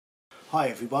Hi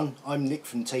everyone, I'm Nick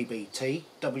from TBT,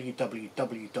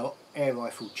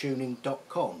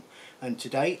 www.airrifletuning.com, and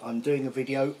today I'm doing a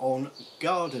video on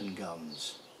garden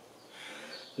guns.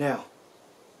 Now,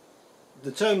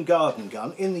 the term garden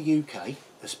gun in the UK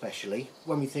especially,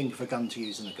 when we think of a gun to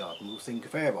use in a garden, we'll think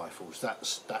of air rifles.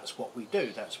 That's what we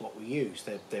do, that's what we use.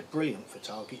 They're brilliant for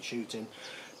target shooting,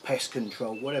 pest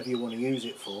control, whatever you want to use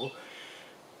it for.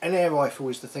 An air rifle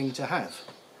is the thing to have.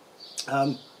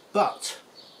 But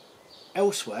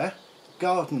elsewhere,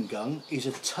 garden gun is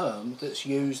a term that's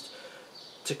used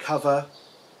to cover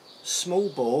small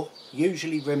bore,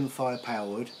 usually rimfire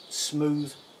powered,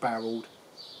 smooth barreled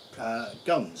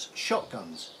guns,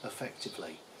 shotguns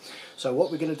effectively. So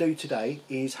what we're going to do today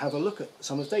is have a look at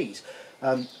some of these.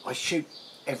 I shoot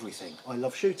everything. I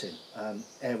love shooting.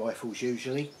 Air rifles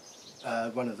usually,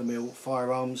 run-of-the-mill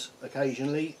firearms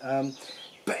occasionally,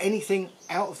 but anything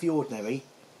out of the ordinary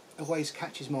always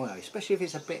catches my eye, especially if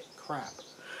it's a bit crap.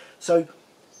 So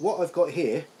what I've got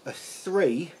here are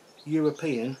 3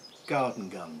 European garden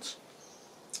guns.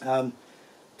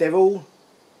 They're all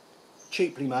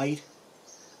cheaply made.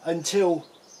 Until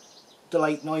the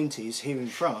late 90s here in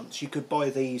France, you could buy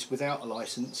these without a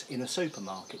licence in a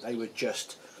supermarket. They were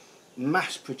just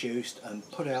mass produced and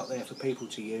put out there for people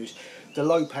to use. The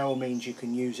low power means you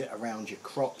can use it around your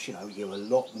crops, you know, your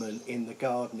allotment, in the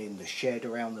garden, in the shed,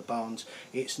 around the barns.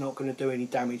 It's not going to do any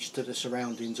damage to the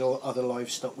surroundings or other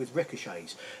livestock with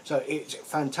ricochets. So it's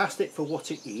fantastic for what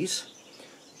it is.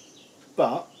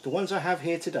 But the ones I have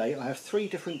here today, I have 3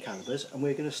 different calibers, and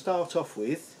we're going to start off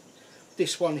with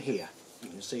this one here. You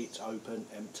can see it's open,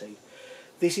 empty.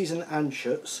 This is an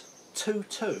Anschutz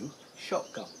 2.2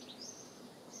 shotgun.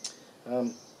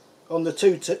 On the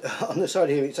side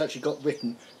here, it's actually got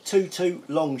written 2.2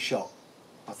 long shot.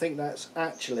 I think that's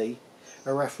actually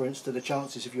a reference to the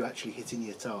chances of you actually hitting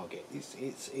your target.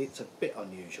 It's a bit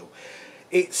unusual.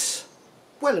 It's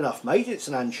well enough made. It's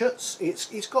an Anschutz.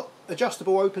 It's got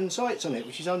adjustable open sights on it,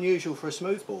 which is unusual for a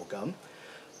smoothbore gun.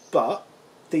 But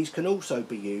these can also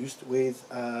be used with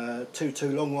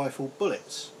 2.2 long rifle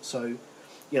bullets. So,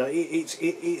 you know,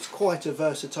 it's quite a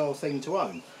versatile thing to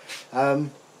own.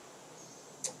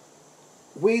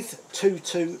 With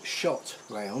 2.2 shot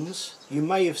rounds, you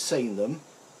may have seen them.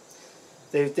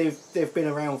 They've been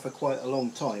around for quite a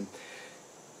long time.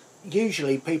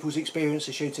 Usually people's experience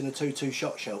of shooting a 2.2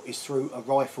 shot shell is through a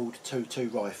rifled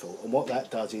 2.2 rifle, and what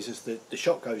that does is as the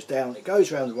shot goes down, it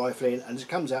goes around the rifle in, and as it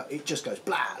comes out it just goes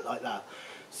blah like that.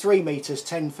 3 metres,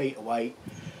 10 feet away,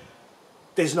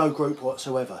 there's no group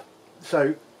whatsoever.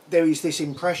 So there is this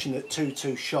impression that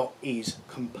 2.2 shot is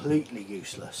completely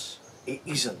useless. It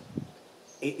isn't.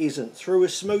 It isn't. Through a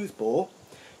smoothbore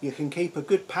you can keep a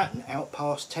good pattern out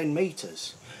past 10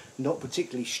 metres. Not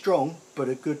particularly strong, but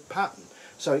a good pattern.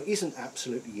 So it isn't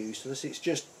absolutely useless, it's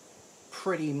just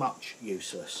pretty much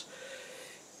useless.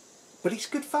 But it's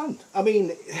good fun. I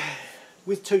mean,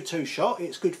 with 2.2 shot,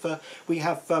 it's good for, we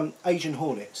have Asian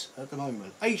Hornets at the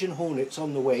moment. Asian Hornets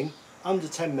on the wing, under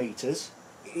 10 metres,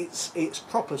 it's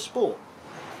proper sport.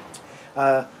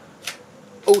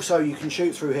 Also you can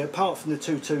shoot through here, apart from the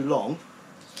 2.2 long,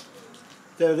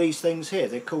 there are these things here.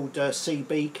 They're called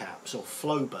CB caps or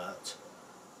Flobert.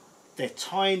 They're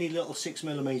tiny little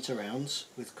 6mm rounds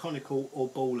with conical or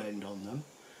ball end on them,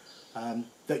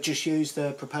 that just use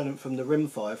the propellant from the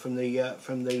rimfire, from the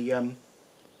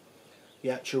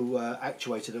actual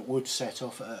actuator that would set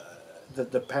off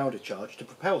the powder charge to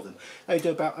propel them. They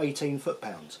do about 18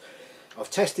 foot-pounds.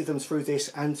 I've tested them through this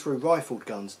and through rifled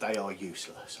guns. They are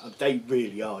useless. They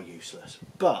really are useless.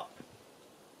 But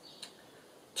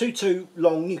 2.2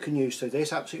 long you can use through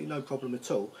this, absolutely no problem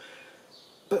at all.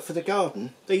 But for the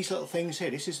garden, these little things here,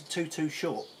 this is a 2.2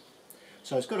 short.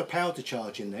 So it's got a powder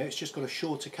charge in there, it's just got a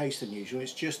shorter case than usual,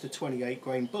 it's just a 28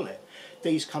 grain bullet.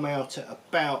 These come out at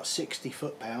about 60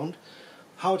 foot-pound,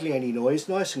 hardly any noise,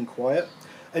 nice and quiet.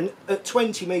 And at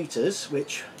 20 metres,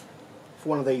 which for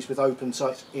one of these with open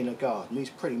sights in a garden is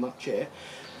pretty much it,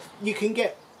 you can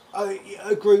get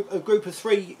a group of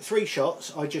three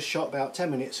shots. I just shot about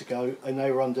 10 minutes ago and they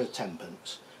were under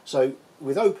 10p. So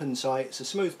with open sights, a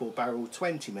smoothbore barrel,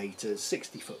 20 metres,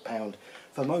 60 foot-pound,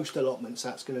 for most allotments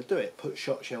that's going to do it. Put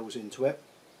shot shells into it.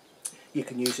 You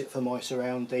can use it for mice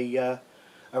around the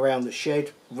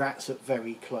shed, rats at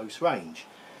very close range.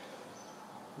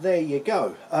 There you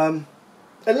go. A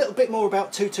little bit more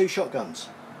about 2.2 shotguns.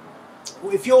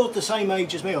 If you're the same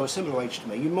age as me or a similar age to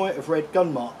me, you might have read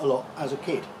Gunmart a lot as a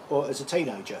kid or as a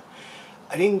teenager.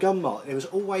 And in Gunmart there was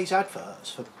always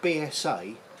adverts for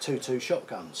BSA 2.2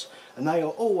 shotguns, and they are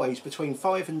always between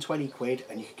 5 and 20 quid,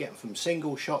 and you can get them from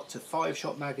single shot to 5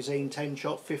 shot magazine, 10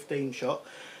 shot, 15 shot.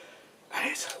 And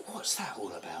it's like, what's that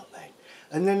all about then?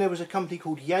 And then there was a company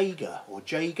called Jaeger,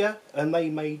 and they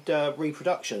made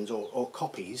reproductions or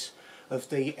copies of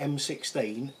the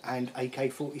M16 and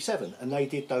AK-47, and they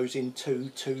did those in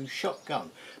 2.2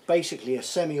 shotgun. Basically a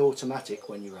semi-automatic,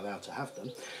 when you're allowed to have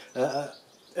them,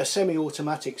 a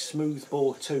semi-automatic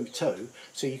smoothbore 2.2,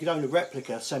 so you could own a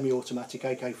replica semi-automatic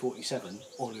AK-47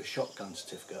 on a shotgun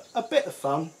certificate. A bit of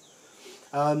fun,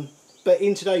 but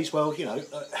in today's world, you know,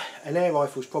 an air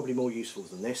rifle is probably more useful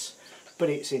than this, but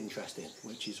it's interesting,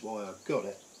 which is why I've got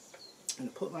it. I'm going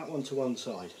to put that one to one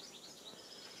side.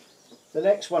 The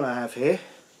next one I have here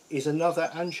is another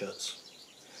Anschutz.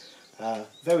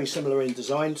 Very similar in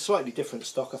design, slightly different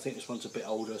stock. I think this one's a bit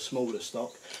older, smaller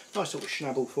stock. Nice little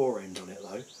schnabel forend on it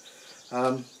though.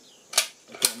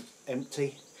 Again,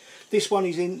 empty. This one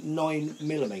is in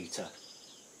 9mm.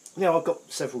 Now I've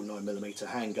got several 9mm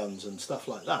handguns and stuff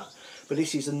like that, but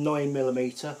this is a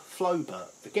 9mm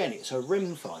Flobert. Again, it's a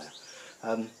rimfire,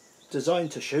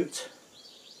 designed to shoot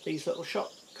these little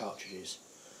shot cartridges.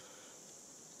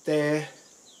 They're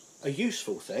a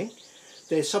useful thing.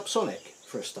 They're subsonic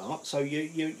for a start, so I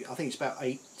think it's about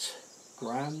 8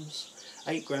 grams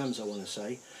I want to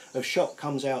say, of shot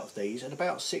comes out of these at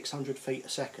about 600 feet a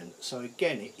second. So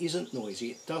again, it isn't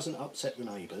noisy, it doesn't upset the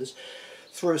neighbours.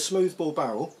 Through a smoothbore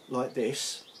barrel like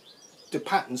this, the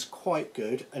pattern's quite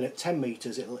good, and at 10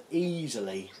 metres it'll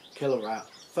easily kill a rat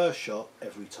first shot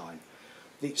every time.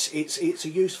 It's a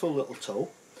useful little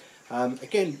tool.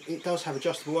 Again, it does have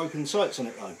adjustable open sights on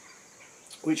it though,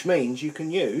 which means you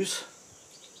can use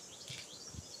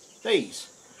these.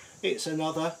 It's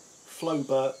another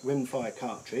Flobert rimfire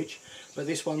cartridge, but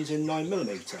this one's in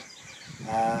 9mm.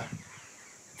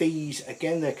 These,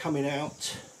 again, they're coming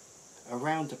out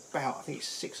around about, I think it's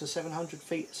 600 or 700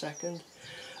 feet a second.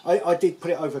 I did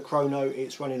put it over chrono,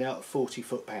 it's running out at 40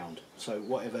 foot-pound, so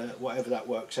whatever that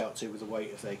works out to with the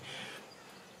weight of thing.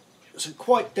 So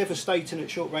quite devastating at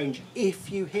short range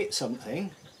if you hit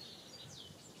something.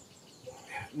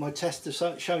 My tests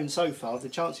have shown so far the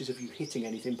chances of you hitting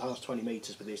anything past 20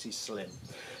 metres with this is slim.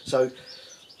 So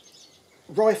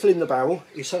rifle in the barrel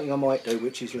is something I might do,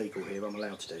 which is legal here. I'm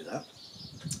allowed to do that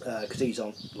because these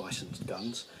aren't licensed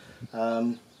guns.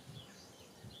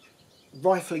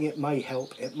 Rifling it may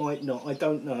help, it might not, I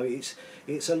don't know.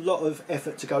 It's a lot of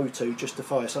effort to go to just to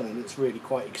fire something that's really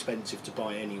quite expensive to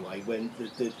buy anyway, when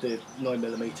the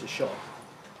 9mm shot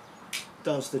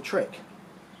does the trick.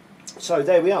 So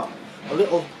there we are, a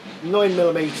little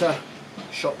 9mm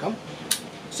shotgun,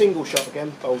 single shot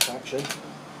again, bolt action.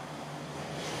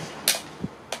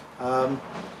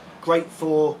 Great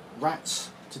for rats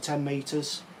to 10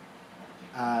 metres.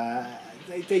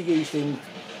 They're used in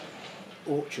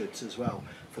orchards as well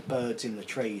for birds in the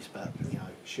trees, but you know,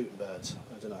 shooting birds,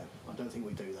 I don't know, I don't think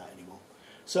we do that anymore.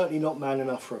 Certainly not man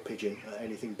enough for a pigeon at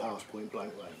anything past point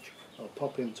blank range. I'll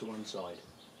pop him to one side.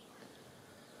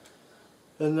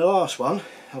 And the last one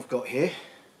I've got here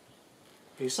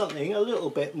is something a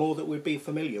little bit more that we'd be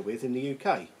familiar with in the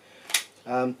UK.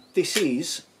 This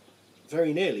is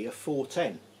very nearly a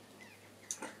 410,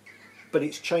 but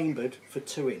it's chambered for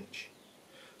 2-inch.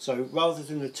 So rather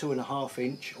than the 2.5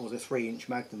 inch or the 3-inch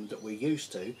Magnum that we're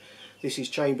used to, this is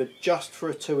chambered just for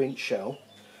a 2-inch shell,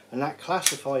 and that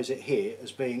classifies it here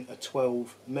as being a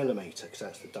 12mm, because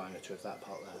that's the diameter of that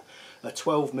part there, a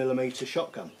 12mm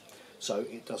shotgun. So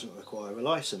it doesn't require a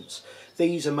licence.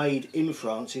 These are made in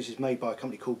France. This is made by a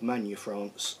company called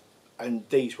Manufrance, and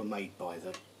these were made by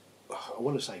the, I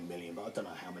want to say million, but I don't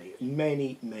know how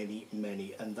many,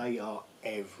 many, and they are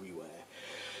everywhere.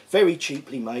 Very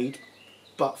cheaply made,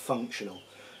 but functional.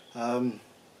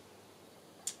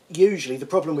 Usually the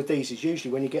problem with these is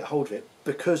usually when you get hold of it,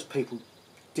 because people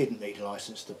didn't need a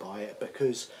licence to buy it,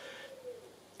 because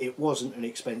it wasn't an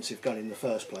expensive gun in the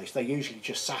first place, they usually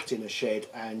just sat in a shed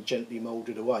and gently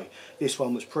moulded away. This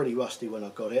one was pretty rusty when I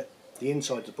got it. The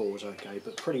inside of the bore was okay,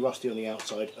 but pretty rusty on the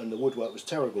outside, and the woodwork was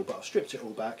terrible, but I've stripped it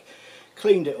all back,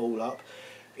 cleaned it all up.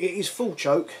 It is full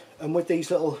choke, and with these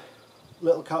little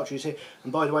cartridges here,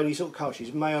 and by the way, these little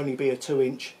cartridges may only be a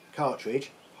 2-inch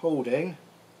cartridge holding,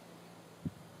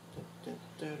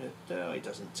 it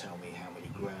doesn't tell me how many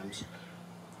grams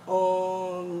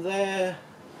on there,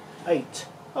 8.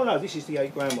 Oh no, this is the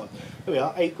 8 gram one. Here we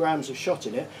are, 8 grams of shot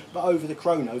in it, but over the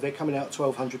chrono they're coming out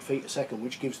 1200 feet a second,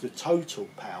 which gives the total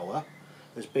power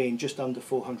as being just under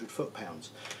 400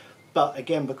 foot-pounds. But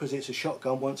again, because it's a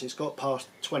shotgun, once it's got past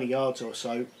 20 yards or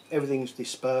so, everything's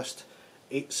dispersed.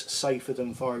 It's safer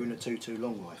than firing a 2.2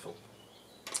 long rifle.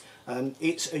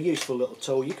 It's a useful little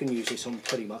tool. You can use this on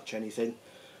pretty much anything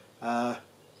that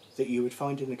you would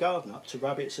find in the garden, up to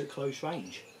rabbits at close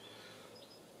range.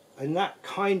 And that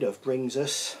kind of brings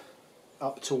us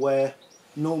up to where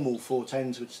normal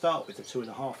 410s would start with, a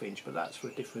 2.5 inch, but that's for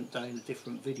a different day and a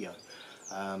different video.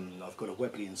 I've got a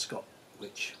Webley and Scott,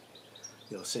 which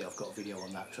you'll see I've got a video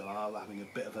on that, so I'm having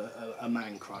a bit of a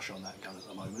man crush on that gun at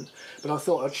the moment. But I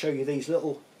thought I'd show you these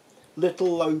little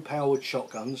low powered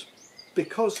shotguns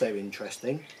because they're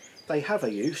interesting. They have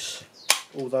a use,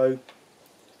 although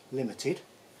limited,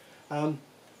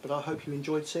 but I hope you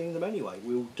enjoyed seeing them anyway.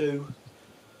 We'll do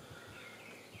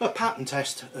a pattern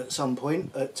test at some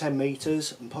point at 10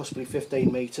 metres and possibly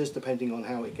 15 metres depending on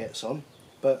how it gets on,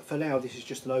 but for now this is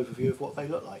just an overview of what they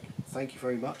look like. Thank you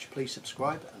very much, please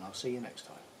subscribe and I'll see you next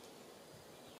time.